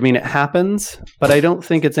percentage. I mean, it happens, but I don't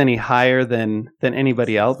think it's any higher than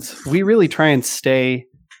anybody else. We really try and stay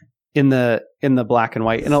in the black and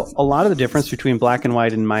white. And a lot of the difference between black and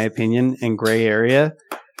white, in my opinion, and gray area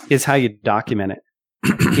is how you document it.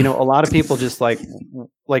 A lot of people just like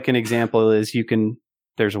an example is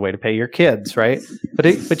there's a way to pay your kids, right?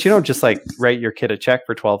 But you don't just write your kid a check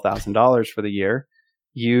for $12,000 for the year.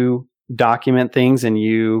 You document things, and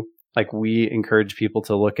we encourage people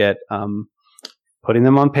to look at putting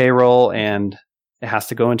them on payroll, and it has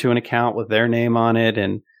to go into an account with their name on it.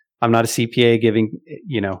 And I'm not a CPA giving,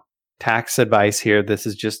 tax advice here. This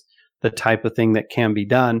is just the type of thing that can be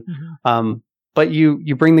done. Mm-hmm. But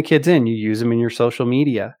you bring the kids in, you use them in your social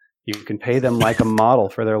media. You can pay them like a model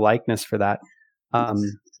for their likeness for that.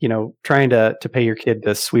 Trying to pay your kid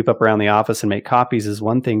to sweep up around the office and make copies is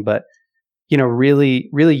one thing, but really,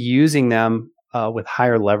 really using them with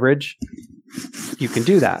higher leverage, you can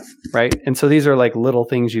do that, right? And so these are little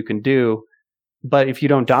things you can do, but if you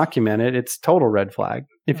don't document it, it's total red flag.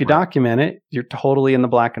 If you document it, you're totally in the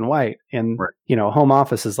black and white. And, home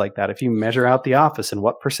office is like that. If you measure out the office and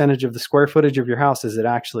what percentage of the square footage of your house is it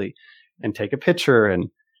actually, and take a picture, and,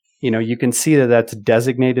 you can see that that's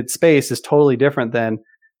designated space is totally different than,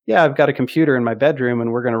 I've got a computer in my bedroom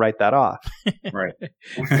and we're going to write that off. Right.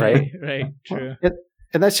 Right. True.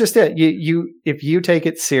 And that's just it. If you take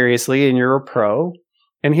it seriously and you're a pro,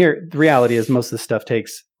 and here the reality is most of the stuff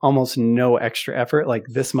takes almost no extra effort, like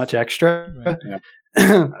this much extra, right. Yeah.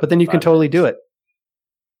 But then you can totally do it.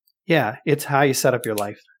 Yeah. It's how you set up your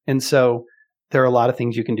life. And so there are a lot of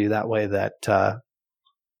things you can do that way that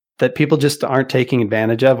people just aren't taking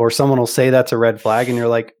advantage of, or someone will say that's a red flag. And you're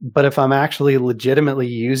like, but if I'm actually legitimately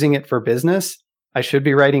using it for business, I should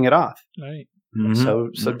be writing it off. Right.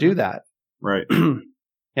 Mm-hmm. So do that. Right.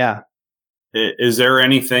 Yeah. Is there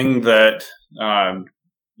anything that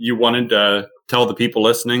you wanted to tell the people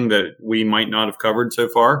listening that we might not have covered so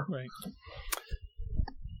far? Right.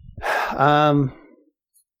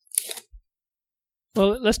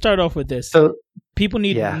 Well, let's start off with this. So people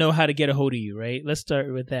need to know how to get a hold of you, right? Let's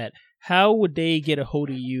start with that. How would they get a hold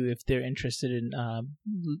of you if they're interested in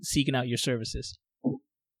seeking out your services?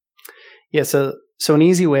 Yeah, so an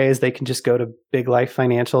easy way is they can just go to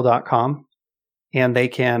biglifefinancial.com, and they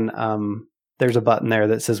can, there's a button there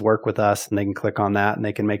that says work with us, and they can click on that and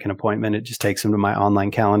they can make an appointment. It just takes them to my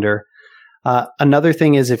online calendar. Another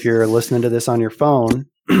thing is, if you're listening to this on your phone,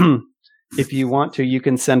 if you want to, you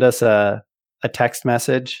can send us a text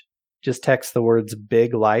message. Just text the words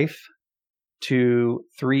Big Life to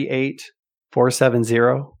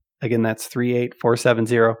 38470. Again, that's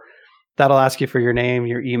 38470. That'll ask you for your name,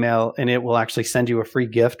 your email, and it will actually send you a free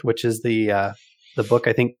gift, which is the book.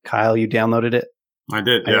 I think, Kyle, you downloaded it. I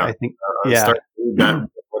did. Yeah. I think. Started that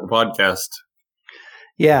for the podcast.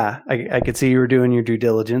 Yeah, I could see you were doing your due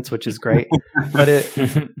diligence, which is great.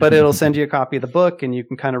 but it'll send you a copy of the book, and you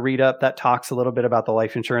can kind of read up. That talks a little bit about the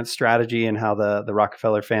life insurance strategy and how the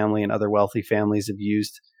Rockefeller family and other wealthy families have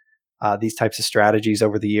used these types of strategies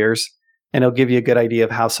over the years. And it'll give you a good idea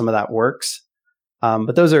of how some of that works.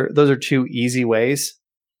 But those are two easy ways.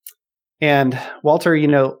 And Walter,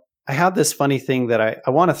 I have this funny thing that I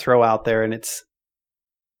want to throw out there, and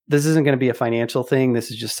this isn't going to be a financial thing.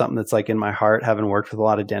 This is just something that's like in my heart, having worked with a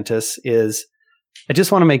lot of dentists, is I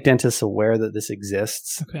just want to make dentists aware that this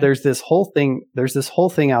exists. Okay. There's this whole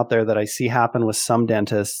thing out there that I see happen with some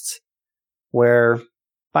dentists where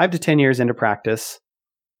 5 to 10 years into practice,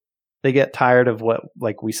 they get tired of what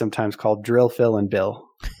like we sometimes call drill, fill, and bill,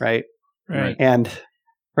 right? Right. And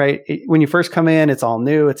when you first come in, it's all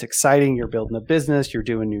new, it's exciting, you're building a business, you're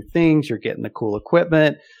doing new things, you're getting the cool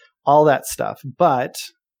equipment, all that stuff. But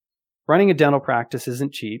running a dental practice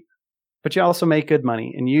isn't cheap, but you also make good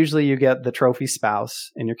money. And usually you get the trophy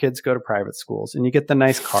spouse, and your kids go to private schools, and you get the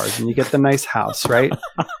nice cars, and you get the nice house, right?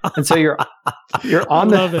 And so you're on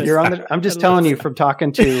the I'm just telling you from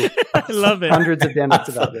talking to hundreds of dentists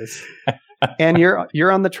about this. And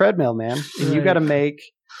you're on the treadmill, man. And you got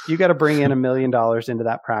to bring in $1 million into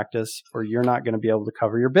that practice, or you're not going to be able to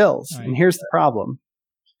cover your bills. Right. And here's the problem.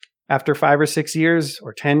 After 5 or 6 years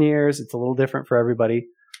or 10 years, it's a little different for everybody.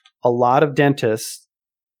 A lot of dentists,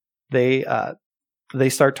 they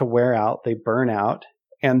start to wear out, they burn out,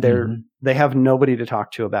 and they have nobody to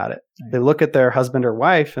talk to about it. Right. They look at their husband or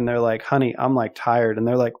wife and they're like, honey, I'm like tired. And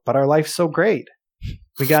they're like, but our life's so great.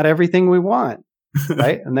 We got everything we want.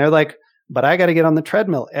 Right. And they're like, but I got to get on the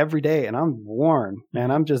treadmill every day and I'm worn,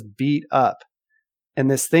 man. I'm just beat up. And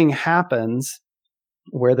this thing happens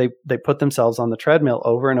where they put themselves on the treadmill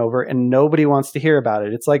over and over, and nobody wants to hear about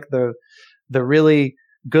it. It's like the really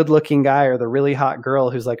good looking guy or the really hot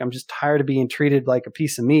girl who's like, I'm just tired of being treated like a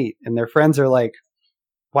piece of meat. And their friends are like,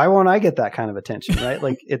 why won't I get that kind of attention? Right.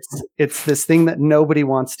 Like it's this thing that nobody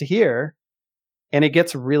wants to hear, and it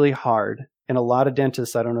gets really hard. And a lot of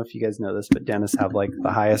dentists, I don't know if you guys know this, but dentists have like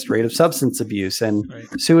the highest rate of substance abuse and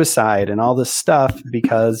suicide and all this stuff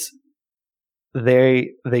because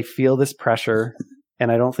they feel this pressure.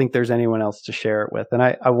 And I don't think there's anyone else to share it with. And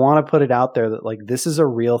I want to put it out there that like, this is a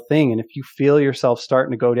real thing. And if you feel yourself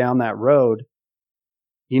starting to go down that road,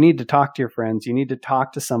 you need to talk to your friends. You need to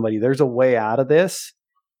talk to somebody. There's a way out of this.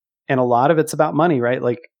 And a lot of it's about money, right?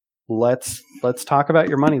 Like, let's talk about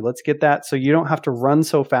your money. Let's get that so you don't have to run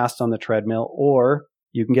so fast on the treadmill, or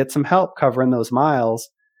you can get some help covering those miles.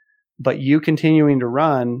 But you continuing to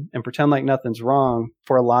run and pretend like nothing's wrong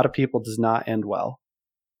for a lot of people does not end well.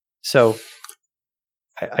 So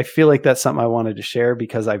I feel like that's something I wanted to share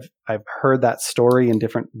because I've heard that story in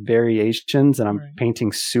different variations, and I'm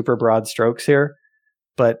painting super broad strokes here.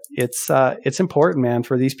 But it's important, man,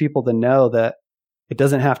 for these people to know that it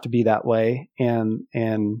doesn't have to be that way. And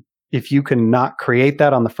if you can not create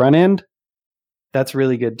that on the front end, that's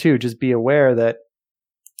really good too. Just be aware that,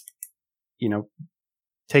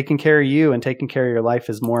 taking care of you and taking care of your life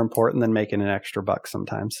is more important than making an extra buck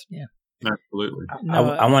sometimes. Yeah. Absolutely.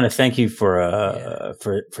 I want to thank you for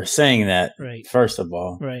saying that. Right. First of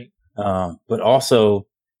all, right. But also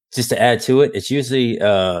just to add to it, it's usually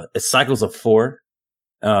it's cycles of 4.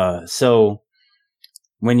 So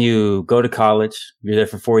when you go to college, you're there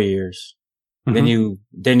for 4 years. Mm-hmm.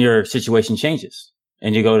 Then your situation changes,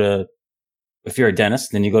 and you go to, if you're a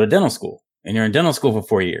dentist, then you go to dental school, and you're in dental school for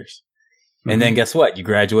 4 years. Mm-hmm. And then guess what? You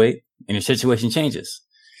graduate and your situation changes.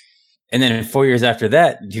 And then 4 years after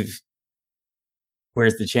that,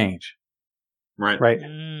 where's the change? Right.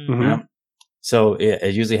 Mm-hmm. Yeah. So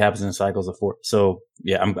it usually happens in cycles of 4. So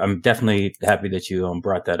yeah, I'm definitely happy that you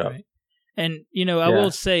brought that up. Right. And, I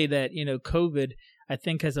will say that, COVID, I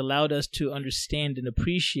think, has allowed us to understand and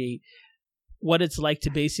appreciate what it's like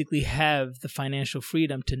to basically have the financial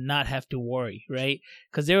freedom to not have to worry, right?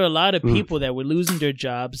 Because there are a lot of people that were losing their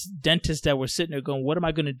jobs, dentists that were sitting there going, what am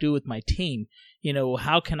I going to do with my team?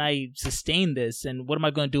 How can I sustain this? And what am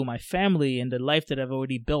I going to do with my family and the life that I've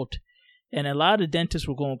already built? And a lot of dentists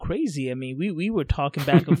were going crazy. I mean, we were talking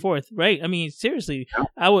back and forth, right? I mean, seriously,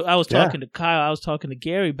 I was talking to Kyle, I was talking to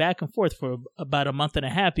Gary back and forth for about a month and a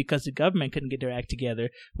half because the government couldn't get their act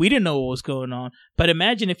together. We didn't know what was going on. But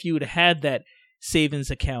imagine if you would have had that savings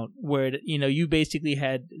account where, you basically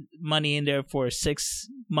had money in there for 6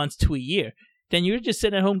 months to a year. Then you're just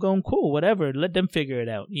sitting at home going, cool, whatever, let them figure it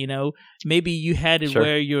out. Maybe you had it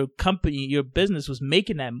where your company, your business was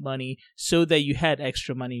making that money so that you had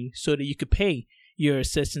extra money so that you could pay your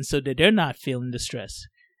assistants so that they're not feeling the stress.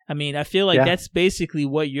 I mean, I feel like that's basically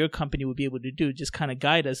what your company would be able to do, just kind of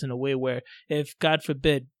guide us in a way where if, God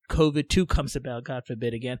forbid, COVID-2 comes about, God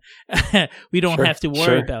forbid again, we don't have to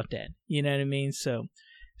worry about that. You know what I mean? So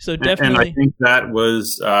definitely. And I think that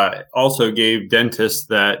was also gave dentists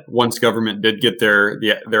that once government did get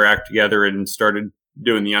their act together and started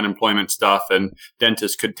doing the unemployment stuff, and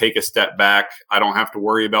dentists could take a step back. I don't have to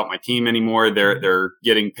worry about my team anymore. They're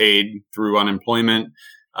getting paid through unemployment.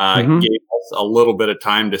 Gave us a little bit of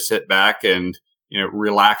time to sit back and,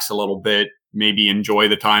 relax a little bit, maybe enjoy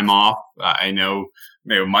the time off. I know,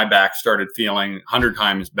 my back started feeling 100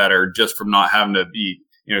 times better just from not having to be,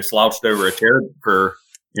 slouched over a chair for,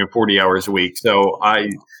 40 hours a week. So I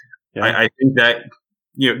think that,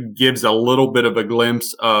 gives a little bit of a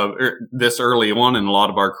glimpse of this early on in a lot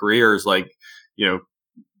of our careers. Like,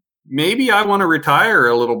 maybe I want to retire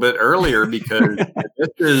a little bit earlier because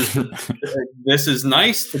this is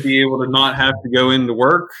nice to be able to not have to go into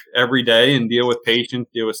work every day and deal with patients,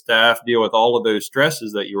 deal with staff, deal with all of those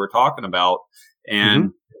stresses that you were talking about.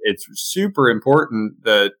 And it's super important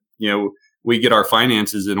that, we get our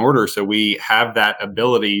finances in order. So we have that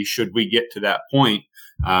ability, should we get to that point,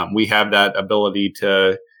 we have that ability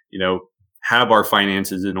to, have our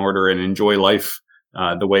finances in order and enjoy life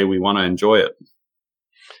the way we want to enjoy it.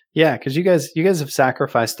 Yeah, because you guys have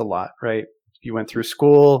sacrificed a lot, right? You went through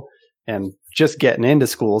school, and just getting into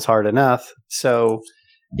school is hard enough. So,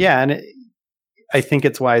 yeah, and I think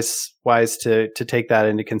it's wise to take that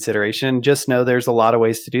into consideration. Just know there's a lot of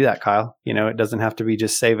ways to do that, Kyle. It doesn't have to be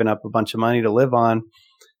just saving up a bunch of money to live on.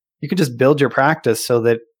 You can just build your practice so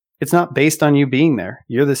that it's not based on you being there.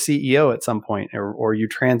 You're the CEO at some point, or you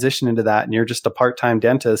transition into that and you're just a part-time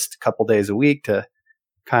dentist a couple days a week to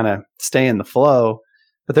kind of stay in the flow.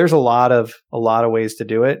 But there's a lot of ways to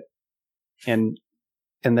do it. And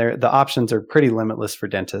the options are pretty limitless for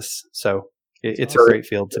dentists. So it's a great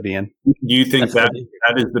field to be in. Do you think that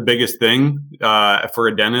is the biggest thing for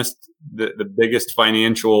a dentist? The biggest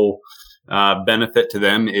financial benefit to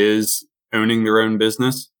them is owning their own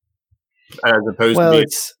business, as opposed to being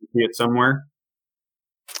it somewhere?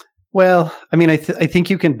 Well, I mean, I think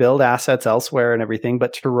you can build assets elsewhere and everything,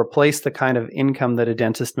 but to replace the kind of income that a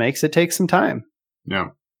dentist makes, it takes some time. Yeah.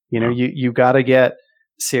 You got to get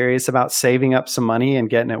serious about saving up some money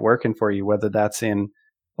and getting it working for you, whether that's in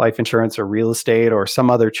life insurance or real estate or some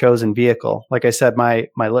other chosen vehicle. Like I said, my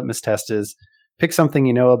litmus test is pick something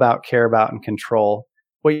you know about, care about, and control.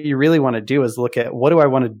 What you really want to do is look at, what do I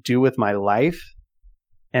want to do with my life?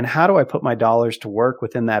 And how do I put my dollars to work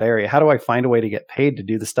within that area? How do I find a way to get paid to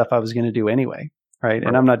do the stuff I was going to do anyway? Right.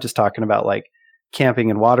 And I'm not just talking about like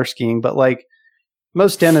camping and water skiing, but like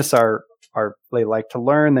most dentists they like to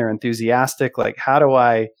learn, they're enthusiastic. Like, how do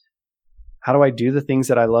I do the things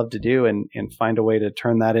that I love to do and find a way to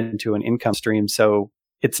turn that into an income stream? So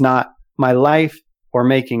it's not my life or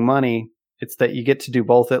making money. It's that you get to do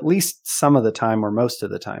both at least some of the time or most of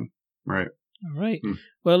the time. Right. All right.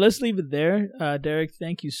 Well, let's leave it there. Derick,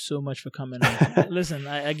 thank you so much for coming on. Listen,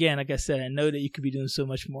 like I said, I know that you could be doing so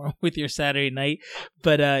much more with your Saturday night,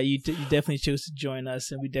 but you definitely chose to join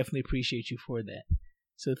us, and we definitely appreciate you for that.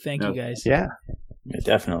 So thank you guys. Yeah,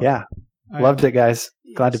 definitely. Yeah. Loved it, guys.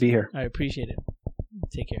 Glad to be here. I appreciate it.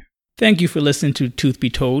 Take care. Thank you for listening to Tooth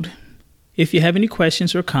Be Told. If you have any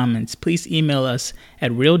questions or comments, please email us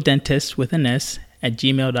at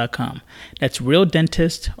realdentist@gmail.com. That's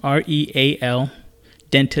realdentist, REAL,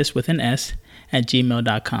 dentist with an S,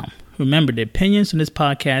 @gmail.com. Remember, the opinions on this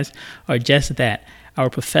podcast are just that,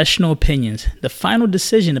 our professional opinions. The final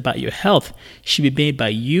decision about your health should be made by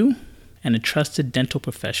you and a trusted dental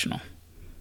professional.